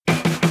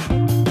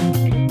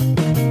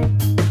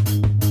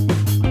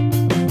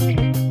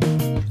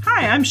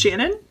I'm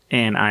Shannon.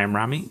 And I am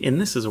Rami, and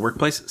this is a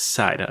workplace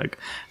side hug.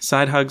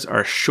 Side hugs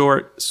are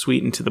short,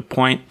 sweet, and to the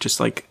point, just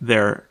like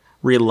their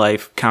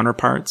real-life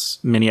counterparts,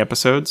 mini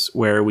episodes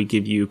where we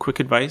give you quick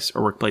advice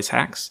or workplace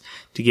hacks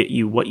to get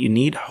you what you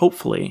need,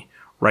 hopefully,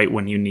 right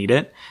when you need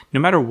it. No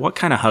matter what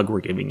kind of hug we're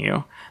giving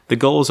you, the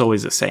goal is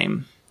always the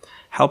same.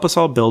 Help us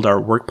all build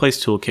our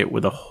workplace toolkit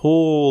with a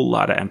whole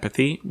lot of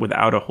empathy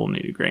without a whole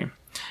new degree.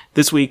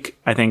 This week,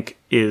 I think,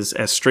 is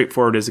as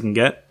straightforward as it can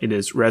get. It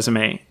is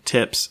resume,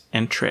 tips,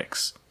 and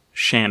tricks.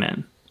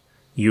 Shannon,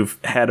 you've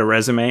had a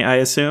resume, I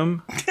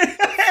assume?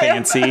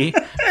 Fancy.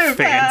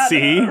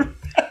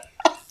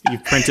 You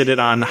printed it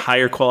on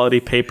higher quality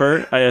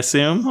paper, I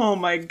assume? Oh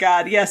my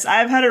God, yes.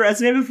 I've had a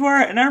resume before,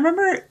 and I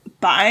remember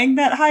buying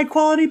that high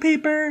quality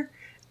paper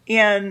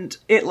and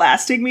it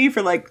lasting me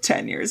for like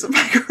 10 years of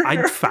my career.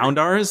 I found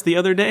ours the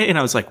other day, and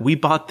I was like, we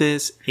bought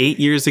this 8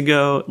 years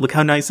ago. Look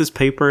how nice this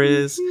paper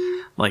is.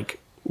 Like,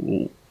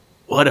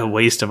 what a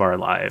waste of our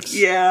lives.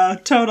 Yeah,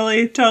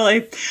 totally.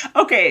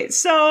 Okay,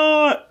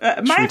 so...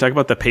 Should we talk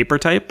about the paper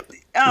type? Is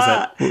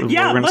that where we're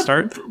going to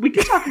start? We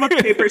can talk about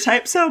the paper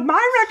type. So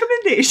my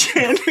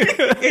recommendation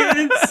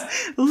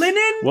is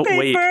linen paper.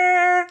 Weight?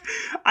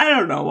 I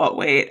don't know what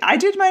weight. I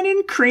did mine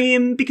in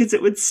cream because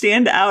it would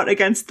stand out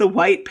against the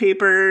white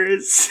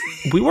papers.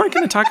 We weren't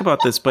going to talk about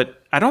this,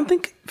 but I don't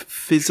think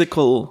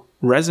physical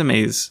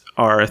resumes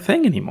are a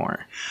thing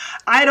anymore.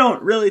 I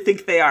don't really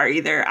think they are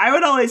either. I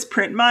would always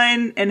print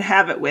mine and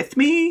have it with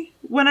me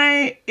when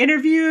I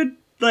interviewed,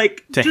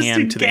 like, to just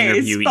hand in to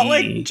case. the interviewee. But,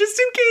 like, just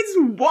in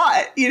case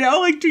what? You know,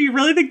 like, do you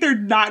really think they're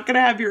not going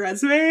to have your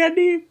resume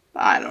handy?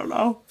 I don't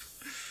know.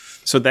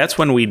 So that's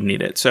when we'd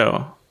need it.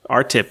 So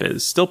our tip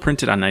is still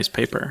print it on nice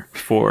paper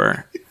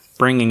for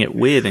bringing it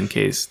with in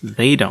case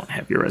they don't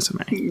have your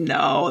resume.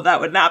 No,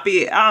 that would not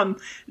be...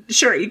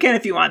 Sure, you can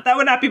if you want. That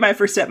would not be my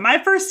first tip. My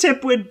first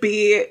tip would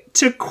be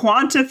to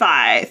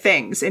quantify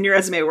things in your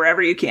resume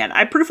wherever you can.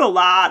 I proof a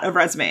lot of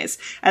resumes,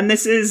 and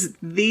this is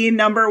the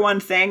number one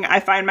thing I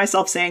find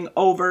myself saying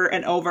over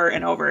and over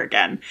and over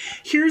again.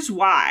 Here's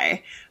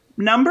why.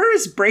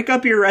 Numbers break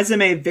up your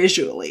resume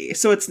visually,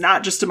 so it's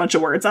not just a bunch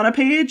of words on a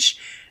page.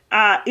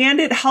 And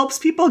it helps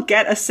people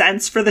get a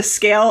sense for the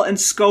scale and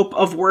scope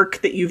of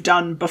work that you've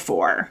done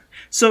before.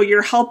 So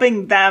you're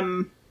helping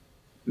them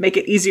make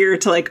it easier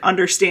to, like,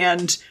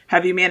 understand,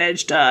 have you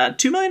managed a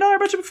 $2 million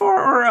budget before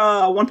or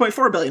a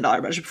 $1.4 billion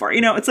budget before?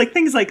 You know, it's like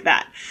things like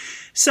that.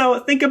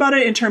 So think about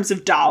it in terms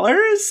of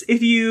dollars.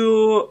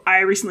 I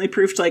recently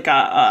proofed like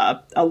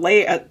a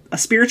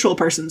spiritual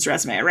person's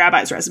resume, a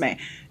rabbi's resume.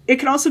 It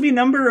can also be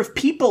number of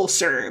people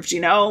served,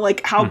 you know,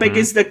 like how big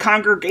is the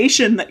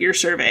congregation that you're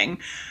serving?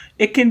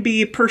 It can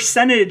be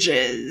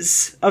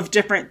percentages of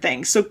different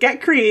things. So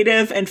get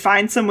creative and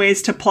find some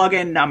ways to plug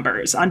in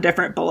numbers on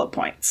different bullet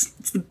points.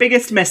 It's the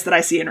biggest miss that I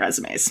see in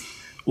resumes.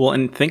 Well,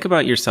 and think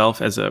about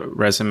yourself as a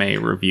resume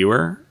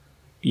reviewer.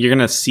 You're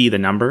going to see the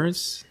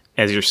numbers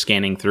as you're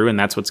scanning through, and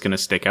that's what's going to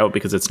stick out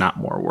because it's not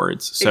more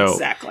words. So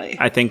exactly.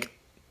 I think,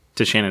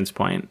 to Shannon's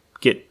point,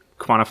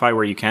 quantify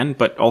where you can,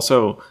 but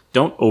also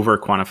don't over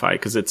quantify,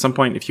 because at some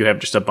point, if you have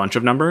just a bunch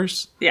of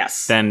numbers,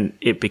 yes, then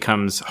it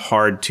becomes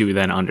hard to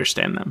then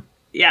understand them.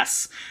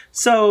 Yes.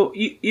 So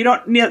you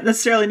don't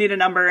necessarily need a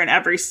number in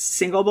every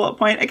single bullet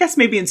point. I guess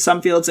maybe in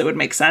some fields it would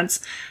make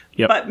sense.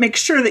 Yep. But make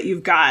sure that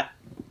you've got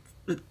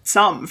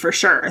some, for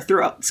sure,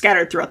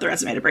 scattered throughout the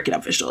resume to break it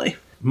up visually.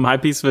 My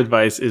piece of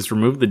advice is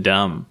remove the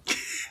dumb.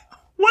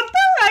 What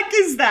the heck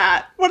is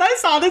that? When I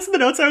saw this in the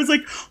notes, I was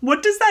like,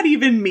 what does that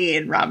even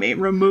mean, Rami?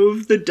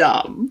 Remove the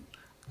dumb.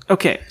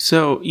 Okay,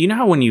 so you know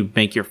how when you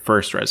make your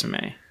first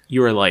resume,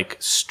 you are like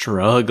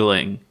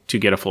struggling to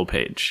get a full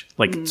page,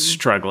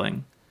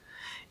 struggling.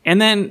 And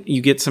then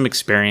you get some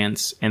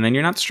experience, and then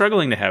you're not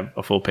struggling to have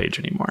a full page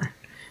anymore.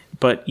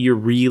 But you're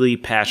really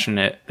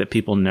passionate that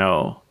people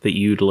know that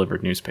you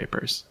delivered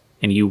newspapers,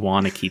 and you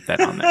want to keep that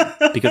on there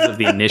because of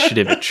the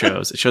initiative it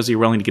shows. It shows you're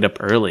willing to get up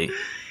early. It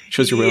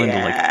shows you're willing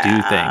to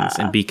do things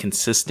and be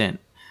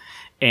consistent.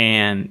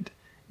 And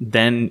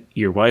then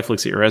your wife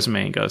looks at your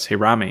resume and goes, "Hey,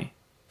 Rami,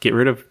 get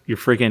rid of your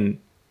friggin'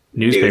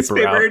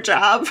 newspaper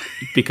job."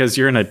 Because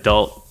you're an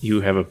adult,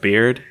 you have a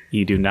beard.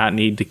 You do not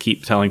need to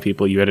keep telling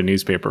people you had a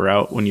newspaper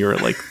route when you were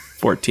like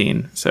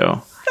 14.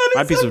 So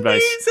my piece of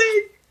advice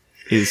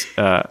is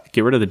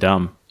get rid of the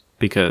dumb,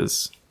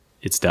 because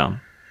it's dumb.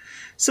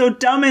 So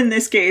dumb in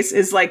this case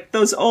is like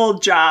those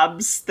old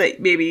jobs that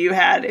maybe you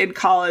had in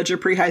college or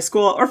pre-high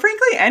school, or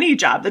frankly any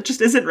job that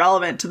just isn't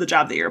relevant to the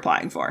job that you're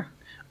applying for.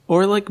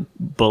 Or like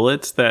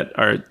bullets that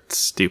are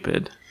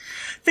stupid.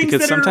 Things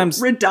because that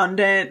are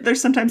redundant.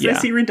 There's sometimes I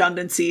see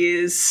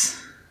redundancies.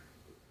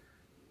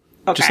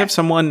 Okay. Just have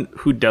someone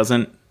who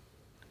doesn't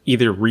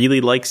either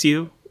really likes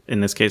you,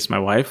 in this case my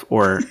wife,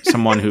 or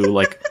someone who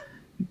like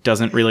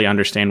doesn't really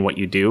understand what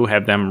you do,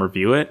 have them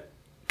review it.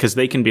 Because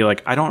they can be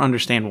like, I don't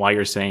understand why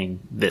you're saying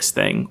this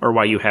thing, or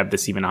why you have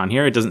this even on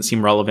here. It doesn't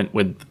seem relevant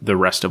with the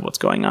rest of what's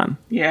going on.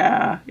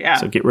 Yeah.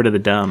 So get rid of the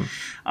dumb.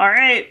 All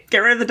right. Get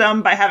rid of the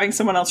dumb by having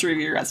someone else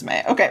review your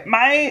resume. Okay.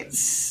 My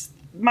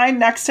my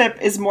next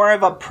tip is more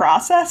of a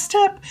process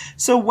tip.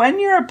 So when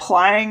you're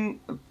applying,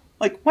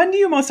 like, when do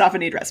you most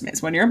often need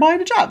resumes? When you're applying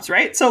to jobs,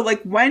 right? So,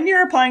 like, when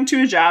you're applying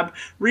to a job,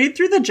 read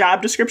through the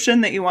job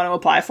description that you want to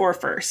apply for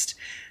first.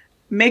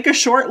 Make a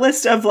short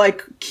list of,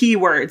 like,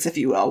 keywords, if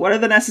you will. What are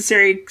the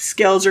necessary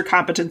skills or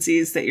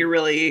competencies that you're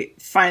really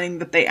finding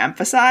that they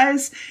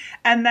emphasize?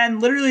 And then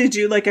literally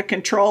do, like, a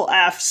Control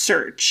F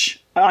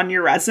search on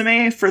your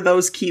resume for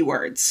those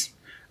keywords.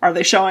 Are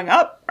they showing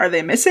up? Are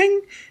they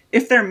missing?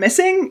 If they're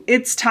missing,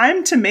 it's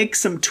time to make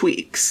some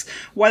tweaks,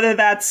 whether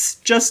that's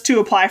just to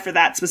apply for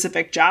that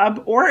specific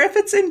job or if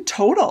it's in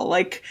total.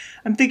 Like,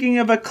 I'm thinking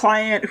of a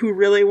client who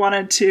really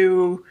wanted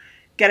to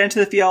get into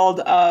the field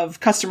of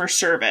customer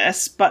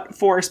service, but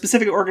for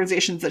specific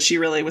organizations that she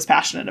really was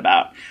passionate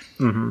about.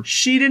 Mm-hmm.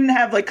 She didn't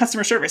have, like,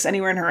 customer service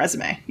anywhere in her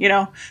resume, you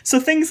know? So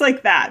things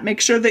like that,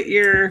 make sure that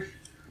you're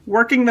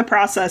working the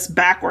process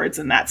backwards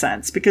in that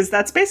sense, because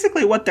that's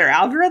basically what their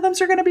algorithms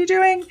are going to be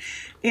doing,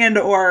 and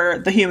or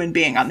the human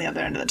being on the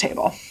other end of the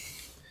table.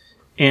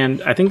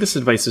 And I think this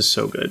advice is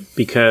so good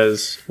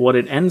because what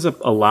it ends up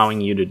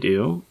allowing you to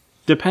do,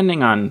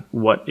 depending on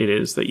what it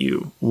is that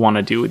you want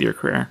to do with your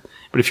career,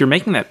 but if you're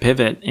making that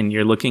pivot and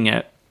you're looking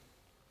at,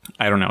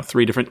 I don't know,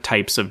 3 different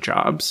types of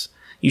jobs,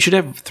 you should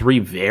have 3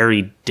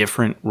 very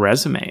different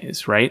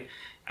resumes, right?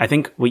 I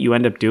think what you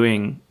end up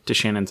doing, to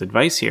Shannon's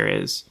advice here,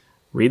 is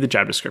read the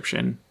job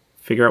description,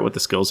 figure out what the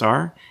skills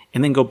are,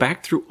 and then go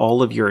back through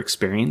all of your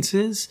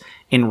experiences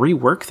and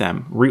rework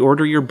them,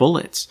 reorder your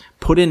bullets,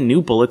 put in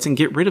new bullets and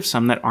get rid of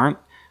some that aren't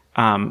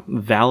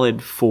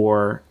valid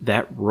for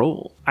that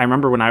role. I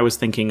remember when I was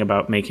thinking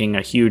about making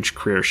a huge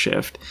career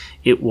shift,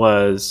 it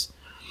was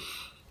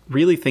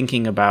really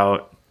thinking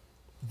about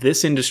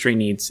this industry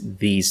needs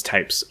these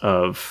types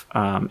of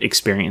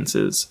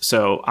experiences.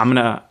 So I'm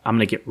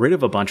gonna get rid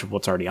of a bunch of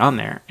what's already on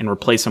there and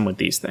replace them with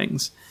these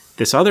things.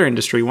 This other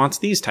industry wants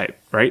these type,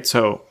 right?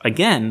 So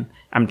again,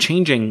 I'm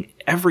changing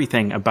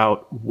everything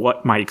about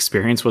what my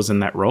experience was in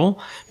that role,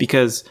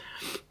 because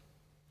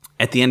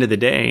at the end of the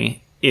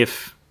day,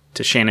 if,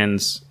 to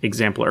Shannon's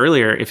example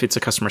earlier, if it's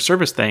a customer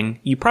service thing,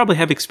 you probably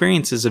have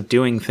experiences of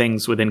doing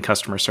things within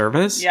customer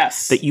service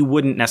that you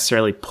wouldn't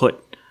necessarily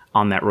put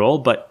on that role,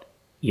 but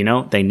you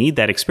know, they need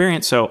that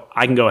experience. So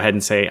I can go ahead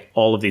and say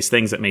all of these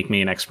things that make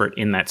me an expert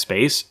in that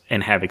space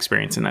and have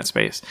experience in that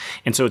space.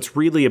 And so it's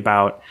really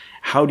about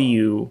how do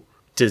you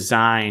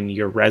design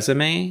your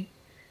resume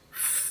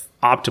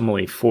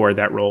optimally for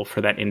that role,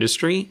 for that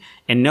industry,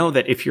 and know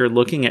that if you're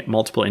looking at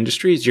multiple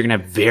industries, you're going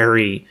to have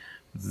very,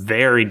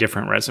 very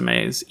different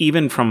resumes,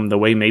 even from the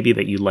way maybe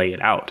that you lay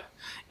it out.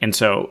 And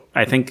so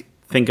I think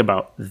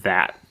about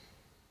that,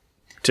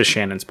 to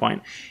Shannon's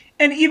point.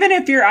 And even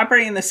if you're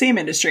operating in the same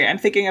industry, I'm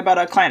thinking about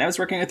a client I was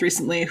working with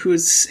recently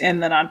who's in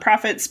the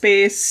nonprofit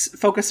space,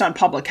 focused on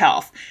public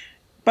health.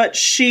 But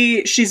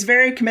she's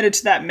very committed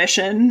to that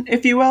mission,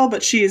 if you will,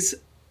 but she's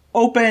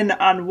open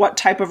on what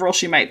type of role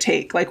she might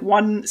take. Like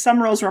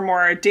some roles were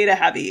more data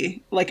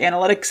heavy, like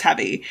analytics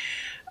heavy.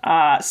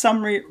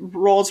 Some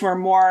roles were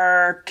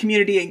more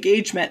community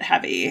engagement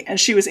heavy, and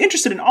she was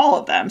interested in all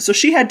of them. So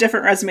she had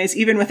different resumes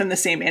even within the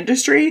same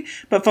industry,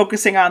 but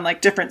focusing on,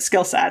 like, different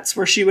skill sets,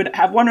 where she would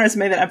have one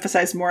resume that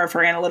emphasized more of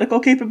her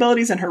analytical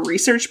capabilities and her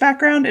research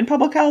background in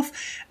public health,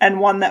 and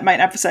one that might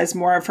emphasize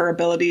more of her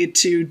ability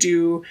to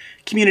do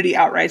community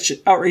outreach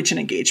and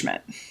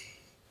engagement.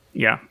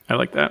 Yeah, I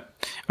like that.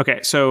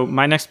 Okay, so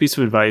my next piece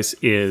of advice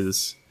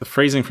is, the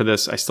phrasing for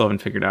this I still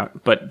haven't figured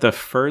out, but the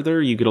further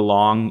you get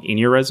along in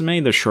your resume,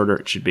 the shorter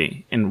it should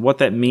be. And what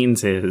that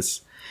means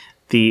is,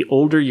 the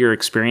older your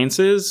experience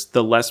is,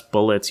 the less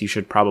bullets you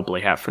should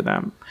probably have for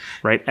them,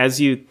 right? As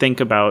you think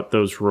about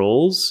those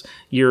roles,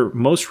 your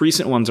most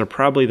recent ones are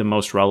probably the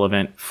most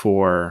relevant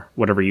for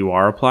whatever you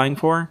are applying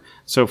for.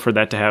 So for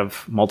that to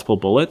have multiple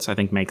bullets, I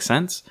think makes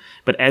sense.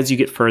 But as you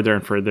get further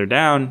and further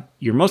down,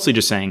 you're mostly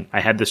just saying,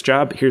 I had this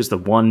job, here's the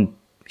one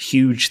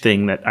huge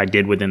thing that I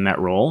did within that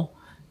role,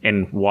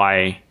 and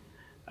why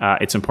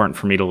it's important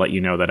for me to let you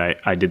know that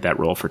I did that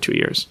role for 2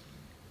 years.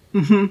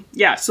 Mm-hmm.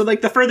 Yeah. So,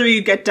 like, the further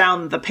you get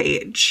down the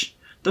page,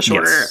 the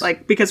shorter,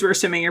 like, because we're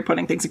assuming you're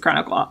putting things in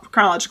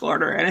chronological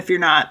order. And if you're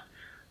not,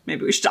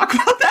 maybe we should talk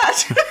about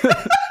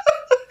that.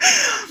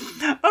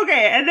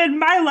 Okay. And then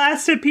my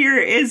last tip here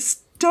is,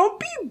 don't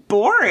be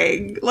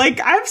boring. Like,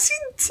 I've seen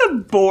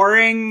some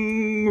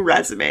boring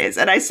resumes,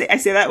 and I say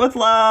that with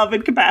love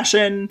and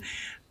compassion.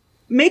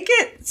 Make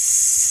it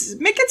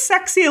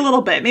sexy a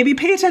little bit. Maybe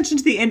pay attention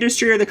to the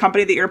industry or the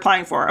company that you're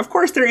applying for. Of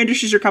course, there are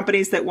industries or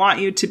companies that want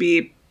you to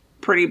be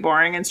pretty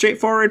boring and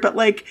straightforward, but,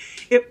 like,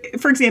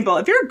 for example,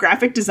 if you're a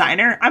graphic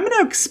designer, I'm going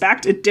to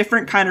expect a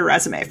different kind of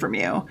resume from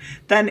you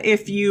than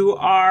if you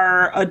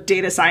are a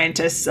data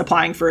scientist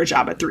applying for a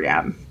job at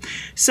 3M.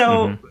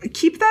 So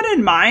keep that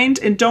in mind,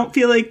 and don't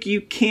feel like you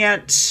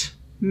can't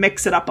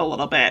mix it up a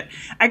little bit.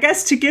 I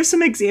guess to give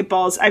some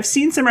examples, I've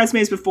seen some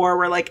resumes before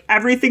where, like,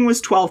 everything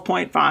was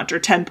 12-point font or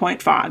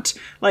 10-point font.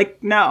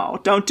 Like, no,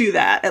 don't do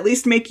that. At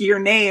least make your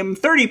name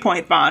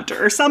 30-point font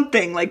or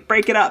something. Like,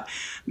 break it up.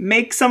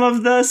 Make some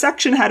of the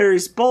section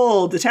headers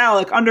bold,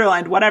 italic,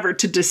 underlined, whatever,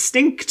 to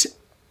distinct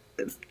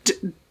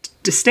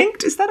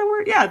distinct, is that a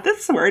word? Yeah,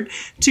 that's the word.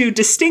 To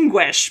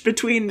distinguish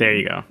between... There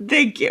you go.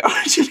 Thank you.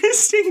 To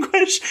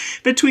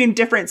distinguish between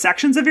different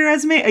sections of your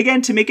resume,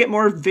 again, to make it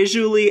more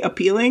visually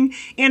appealing,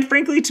 and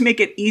frankly, to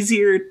make it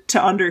easier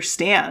to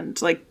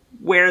understand, like,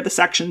 where the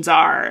sections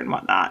are and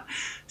whatnot.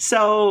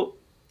 So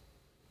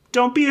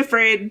don't be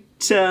afraid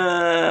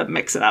to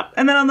mix it up.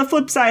 And then on the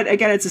flip side,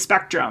 again, it's a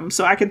spectrum.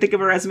 So I can think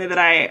of a resume that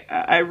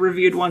I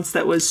reviewed once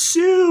that was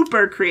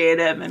super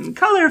creative and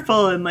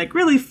colorful and like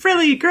really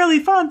frilly, girly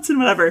fonts and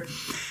whatever.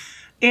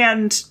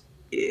 And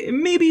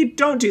maybe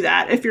don't do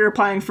that if you're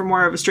applying for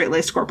more of a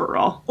straight-laced corporate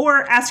role.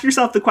 Or ask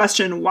yourself the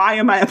question, why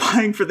am I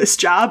applying for this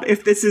job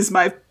if this is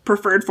my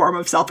preferred form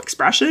of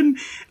self-expression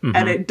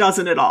and it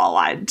doesn't at all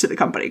align to the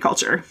company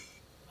culture?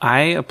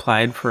 I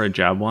applied for a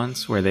job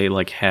once where they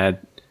like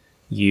had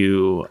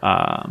you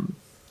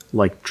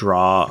like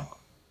draw,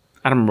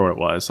 I don't remember what it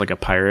was, like a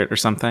pirate or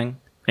something,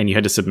 and you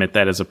had to submit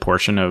that as a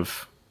portion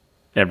of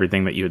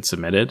everything that you had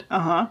submitted.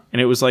 And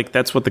it was like,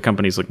 that's what the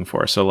company's looking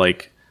for. So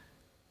like,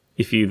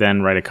 if you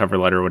then write a cover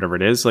letter or whatever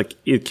it is, like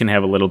it can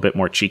have a little bit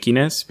more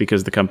cheekiness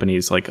because the company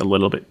is like a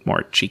little bit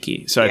more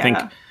cheeky. So I think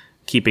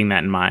keeping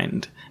that in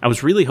mind, I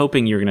was really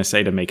hoping you were going to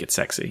say to make it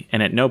sexy.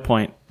 And at no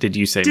point did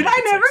you say, did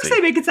I never say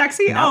make it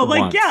sexy? Not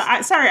once.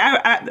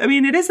 I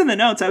mean, it is in the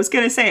notes. I was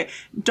going to say,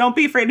 don't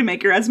be afraid to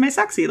make your resume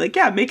sexy. Like,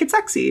 yeah, make it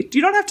sexy.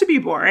 You don't have to be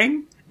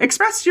boring.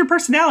 Express your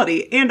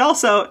personality. And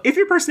also, if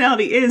your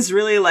personality is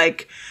really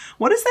like,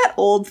 what is that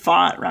old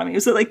font, Rami?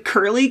 Is it like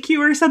Curly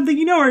Q or something,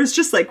 you know, or it's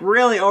just like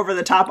really over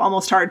the top,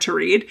 almost hard to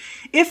read?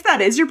 If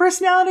that is your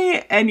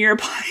personality and you're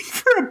applying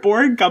for a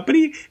boring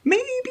company,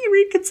 maybe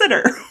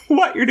reconsider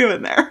what you're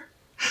doing there.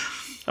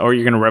 Or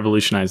you're going to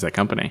revolutionize that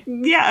company.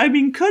 Yeah, I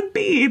mean, could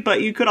be,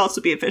 but you could also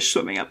be a fish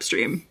swimming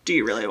upstream. Do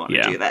you really want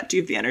to do that? Do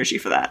you have the energy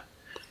for that?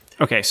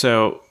 Okay,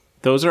 so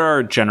those are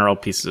our general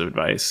pieces of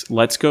advice.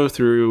 Let's go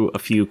through a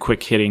few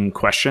quick hitting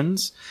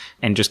questions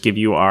and just give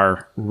you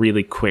our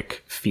really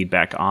quick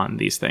feedback on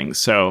these things.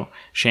 So,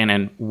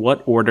 Shannon,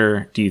 what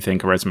order do you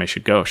think a resume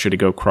should go? Should it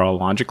go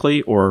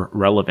chronologically or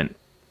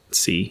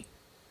relevancy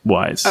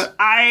wise?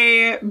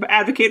 I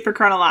advocate for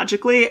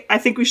chronologically. I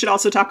think we should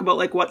also talk about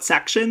like what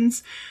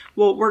sections.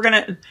 Well,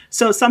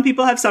 so some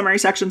people have summary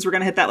sections. We're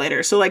going to hit that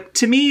later. So like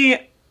to me,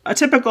 a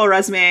typical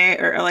resume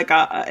or like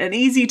an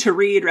easy to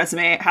read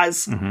resume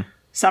has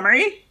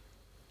summary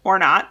or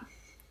not.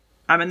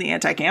 I'm in the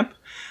anti-camp.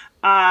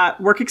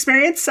 Work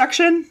experience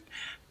section,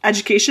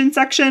 education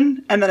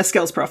section, and then a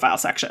skills profile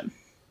section.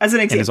 As an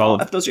example,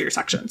 if those are your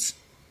sections.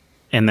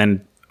 And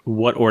then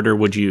what order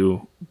would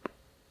you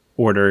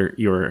order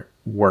your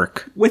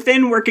work?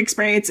 Within work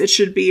experience, it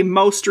should be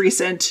most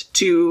recent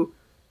to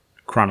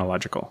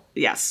chronological.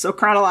 Yes, so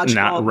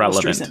chronological, not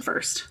relevant. most recent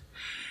first.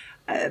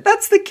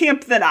 That's the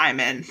camp that I'm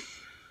in.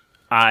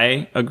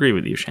 I agree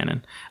with you,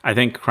 Shannon. I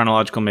think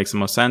chronological makes the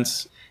most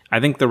sense. I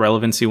think the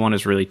relevancy one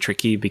is really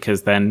tricky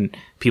because then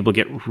people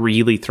get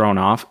really thrown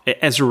off.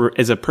 As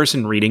a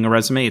person reading a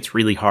resume, it's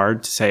really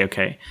hard to say,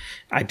 okay,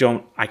 I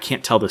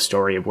can't tell the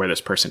story of where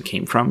this person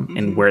came from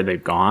and where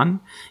they've gone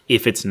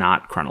if it's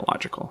not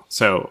chronological.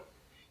 So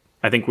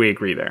I think we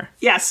agree there.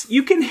 Yes,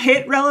 you can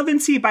hit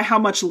relevancy by how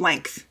much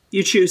length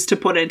you choose to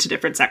put into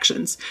different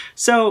sections.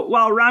 So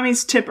while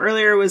Rami's tip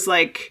earlier was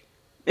like,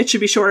 it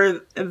should be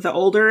shorter the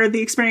older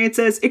the experience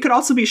is, it could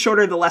also be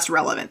shorter the less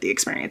relevant the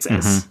experience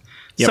is.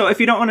 Yep. So if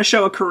you don't want to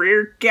show a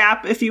career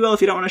gap, if you will,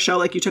 if you don't want to show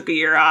like you took a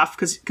year off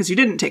because you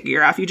didn't take a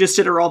year off, you just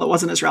did a role that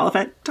wasn't as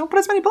relevant, don't put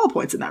as many bullet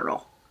points in that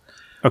role.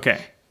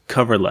 Okay.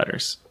 Cover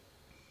letters.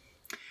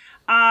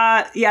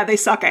 Yeah, they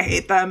suck. I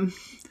hate them.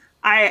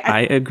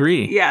 I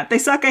agree. Yeah, they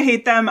suck. I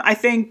hate them. I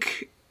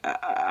think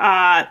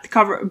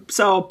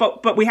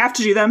but we have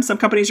to do them. Some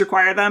companies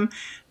require them.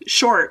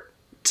 Short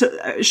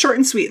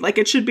and sweet. Like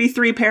it should be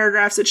 3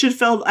 paragraphs. It should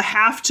fill a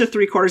half to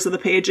 3/4 of the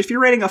page. If you're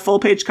writing a full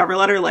page cover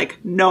letter, like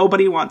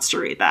nobody wants to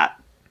read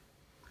that.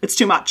 It's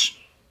too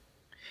much.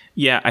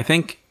 Yeah, I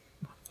think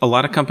a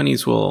lot of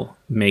companies will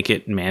make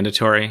it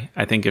mandatory.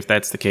 I think if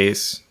that's the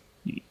case,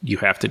 you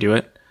have to do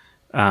it.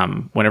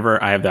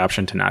 Whenever I have the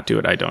option to not do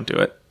it, I don't do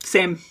it.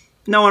 Same.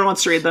 No one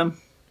wants to read them.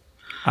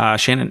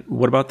 Shannon,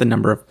 what about the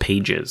number of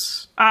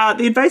pages?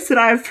 The advice that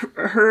I've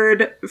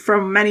heard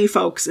from many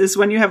folks is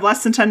when you have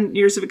less than 10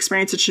 years of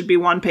experience, it should be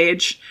 1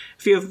 page.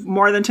 If you have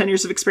more than 10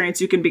 years of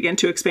experience, you can begin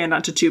to expand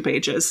onto 2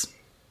 pages.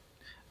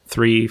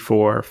 3,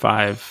 4,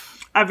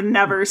 5. I've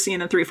never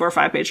seen a 3, 4,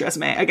 5 page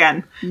resume.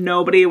 Again,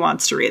 nobody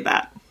wants to read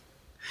that.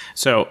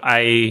 So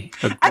I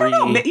agree. I don't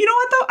know. You know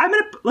what though? I'm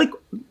gonna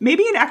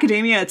maybe in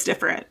academia it's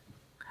different.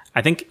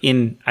 I think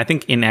in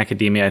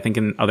academia, I think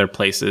in other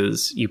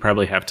places, you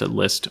probably have to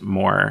list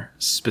more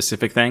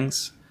specific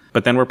things.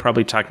 But then we're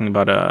probably talking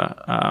about a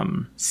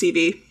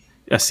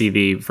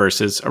CV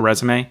versus a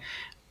resume.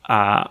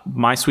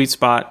 My sweet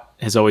spot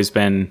has always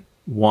been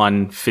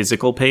 1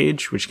 physical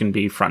page, which can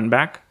be front and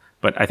back.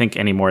 But I think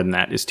any more than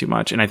that is too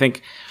much. And I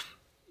think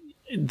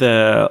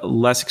the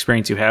less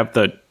experience you have,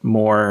 the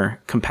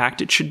more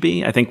compact it should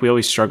be. I think we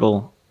always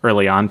struggle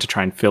early on to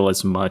try and fill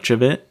as much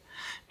of it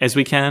as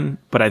we can,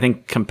 but I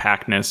think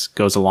compactness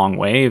goes a long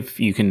way. If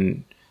you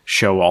can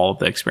show all of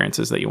the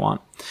experiences that you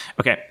want.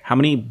 Okay, how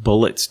many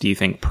bullets do you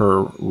think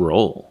per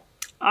role?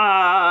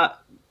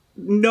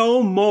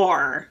 No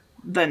more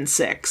than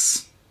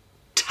 6.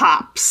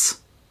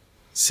 Tops.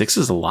 6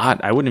 is a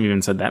lot. I wouldn't have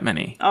even said that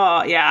many.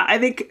 Oh, yeah. I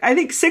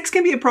think 6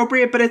 can be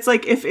appropriate, but it's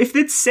like if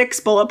it's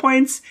 6 bullet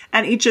points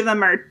and each of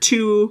them are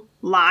 2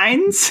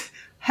 lines,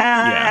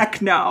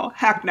 heck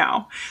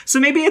no. So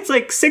maybe it's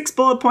like 6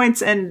 bullet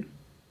points and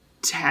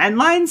 10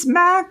 lines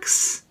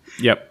max?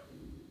 Yep.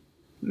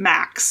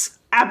 Max.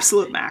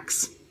 Absolute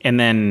max. And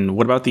then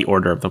what about the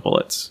order of the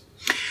bullets?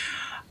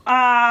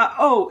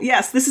 Oh,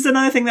 yes. This is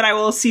another thing that I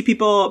will see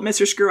people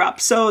miss or screw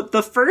up. So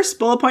the first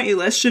bullet point you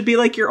list should be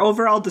like your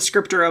overall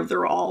descriptor of the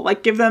role.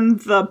 Like give them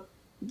the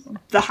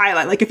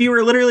highlight. Like if you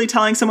were literally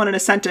telling someone in a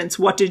sentence,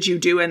 what did you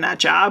do in that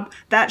job?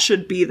 That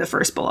should be the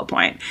first bullet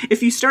point.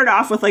 If you start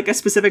off with like a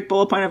specific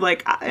bullet point of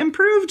like, I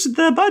improved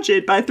the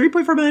budget by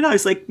 $3.4 million,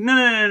 like,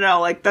 no.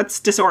 Like that's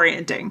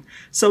disorienting.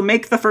 So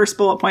make the first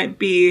bullet point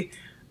be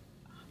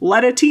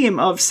led a team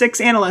of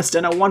 6 analysts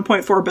and a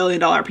 $1.4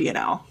 billion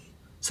P&L.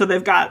 So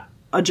they've got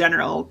a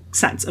general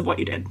sense of what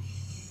you did.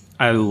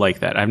 I like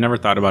that. I've never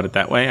thought about it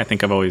that way. I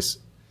think I've always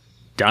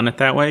done it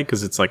that way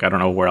because it's like I don't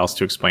know where else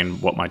to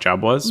explain what my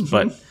job was,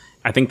 but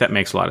I think that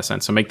makes a lot of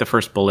sense. So make the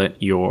first bullet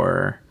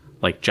your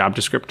like job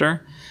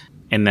descriptor,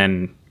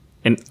 and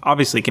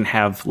obviously can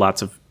have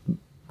lots of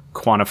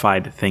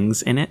quantified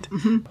things in it,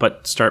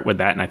 but start with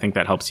that, and I think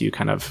that helps you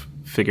kind of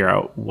figure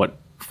out what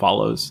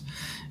follows.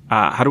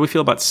 How do we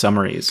feel about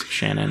summaries,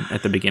 Shannon,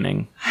 at the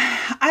beginning?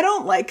 I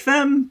don't like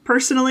them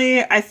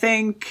personally. I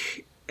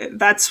think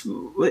that's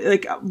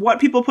like what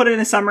people put in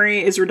a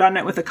summary is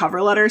redundant with a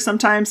cover letter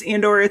sometimes,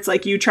 and or it's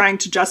like you trying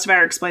to justify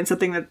or explain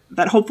something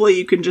that hopefully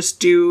you can just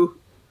do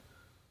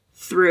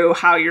through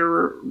how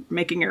you're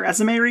making your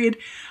resume read.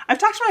 I've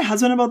talked to my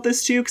husband about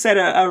this too, because I had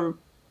a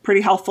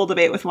pretty healthful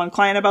debate with one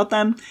client about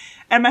them.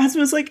 And my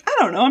husband was like, I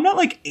don't know, I'm not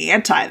like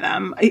anti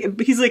them.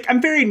 He's like,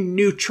 I'm very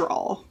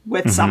neutral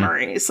with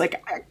summaries.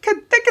 Like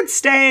they could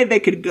stay, they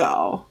could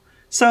go.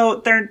 So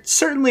they're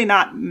certainly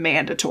not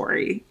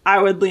mandatory.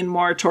 I would lean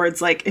more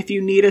towards like, if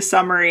you need a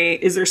summary,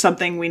 is there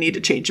something we need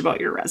to change about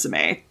your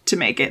resume to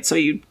make it so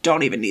you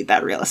don't even need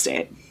that real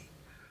estate?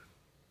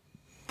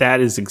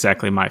 That is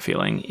exactly my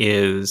feeling.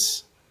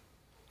 Is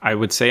I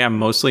would say I'm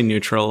mostly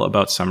neutral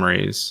about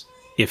summaries.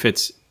 If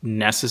it's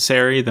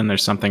necessary, then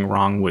there's something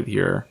wrong with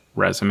your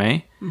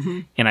resume.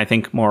 And I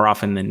think more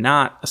often than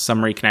not, a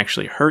summary can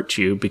actually hurt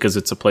you because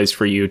it's a place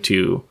for you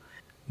to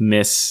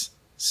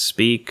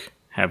misspeak,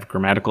 have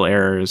grammatical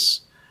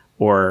errors,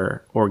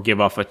 or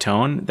give off a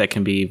tone that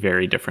can be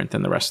very different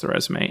than the rest of the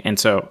resume. And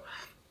so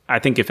I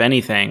think if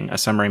anything, a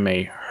summary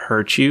may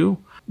hurt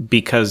you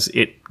because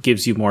it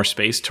gives you more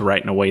space to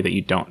write in a way that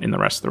you don't in the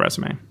rest of the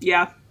resume.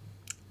 Yeah,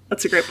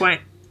 that's a great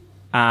point.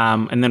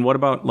 And then what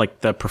about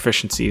like the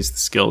proficiencies, the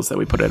skills that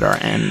we put at our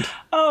end?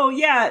 Oh,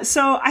 yeah.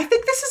 So I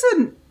think this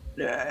is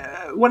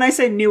when I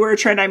say newer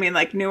trend, I mean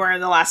like newer in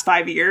the last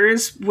 5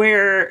 years,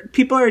 where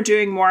people are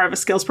doing more of a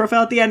skills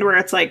profile at the end where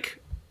it's like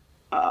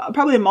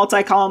probably a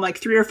multi-column, like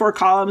 3 or 4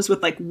 columns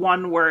with like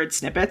 1-word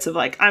snippets of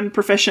like, I'm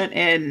proficient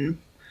in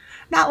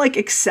not like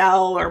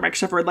Excel or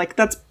Microsoft Word, like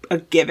that's a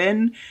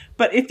given.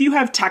 But if you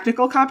have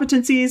technical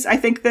competencies, I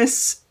think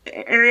this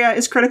area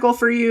is critical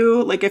for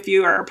you. Like if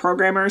you are a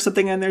programmer or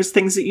something and there's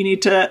things that you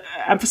need to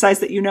emphasize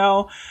that you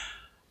know.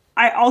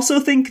 I also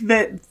think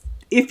that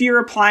if you're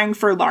applying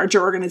for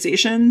larger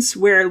organizations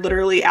where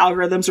literally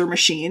algorithms or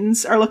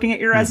machines are looking at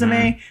your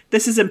resume,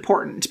 this is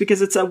important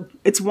because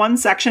it's one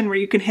section where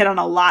you can hit on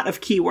a lot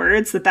of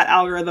keywords that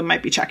algorithm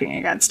might be checking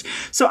against.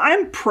 So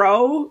I'm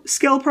pro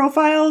skill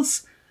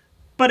profiles,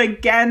 but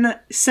again,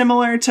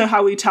 similar to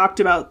how we talked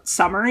about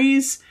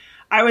summaries,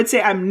 I would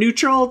say I'm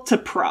neutral to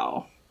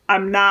pro.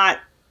 I'm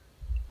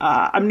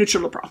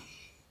neutral to pro.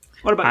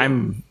 What about you?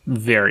 I'm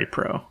very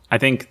pro. I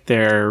think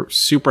they're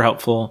super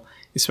helpful,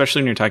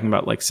 especially when you're talking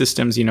about like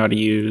systems you know how to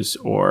use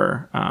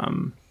or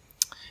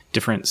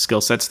different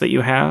skill sets that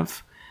you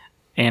have.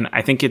 And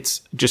I think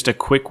it's just a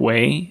quick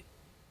way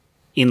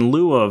in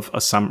lieu of a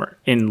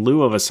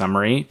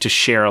summary to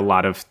share a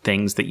lot of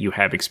things that you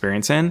have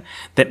experience in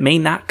that may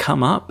not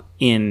come up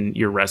in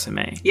your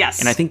resume. Yes.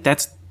 And I think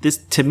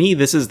to me,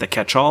 this is the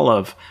catch-all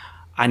of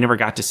I never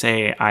got to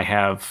say I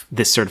have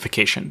this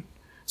certification.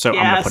 So I'm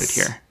going to put it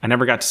here. I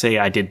never got to say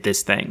I did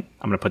this thing.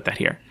 I'm going to put that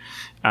here.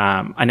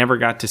 I never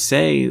got to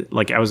say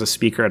like I was a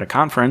speaker at a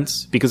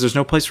conference because there's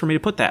no place for me to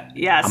put that.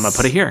 Yes. I'm going to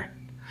put it here.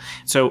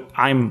 So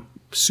I'm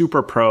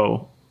super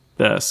pro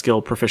the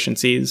skill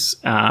proficiencies,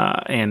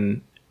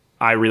 and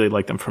I really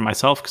like them for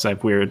myself because I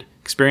have weird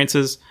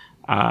experiences,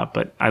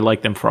 but I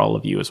like them for all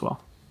of you as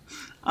well.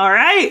 All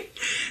right.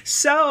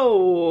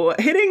 So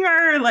hitting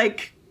our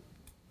like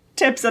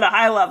tips at a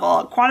high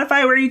level,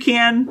 quantify where you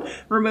can,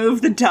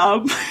 remove the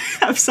dump,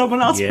 have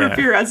someone else proof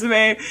your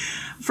resume.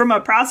 From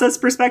a process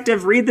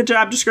perspective, read the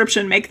job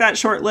description, make that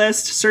short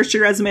list, search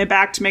your resume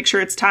back to make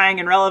sure it's tying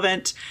and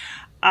relevant.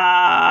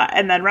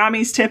 And then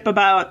Rami's tip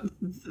about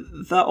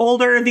the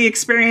older the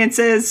experience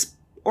is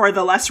or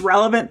the less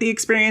relevant the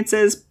experience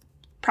is,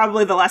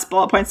 probably the last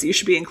bullet points that you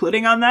should be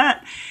including on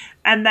that.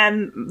 And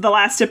then the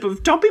last tip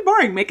of don't be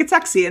boring, make it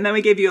sexy. And then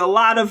we gave you a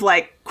lot of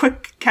like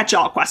quick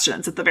catch-all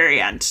questions at the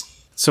very end.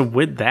 So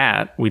with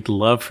that, we'd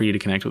love for you to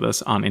connect with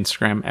us on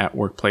Instagram at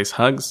Workplace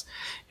Hugs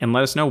and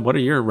let us know what are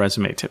your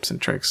resume tips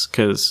and tricks,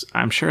 because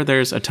I'm sure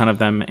there's a ton of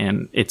them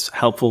and it's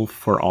helpful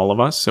for all of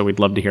us. So we'd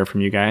love to hear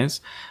from you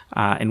guys.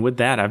 And with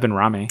that, I've been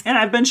Rami. And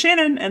I've been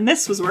Shannon, and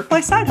this was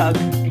Workplace Side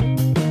Hug.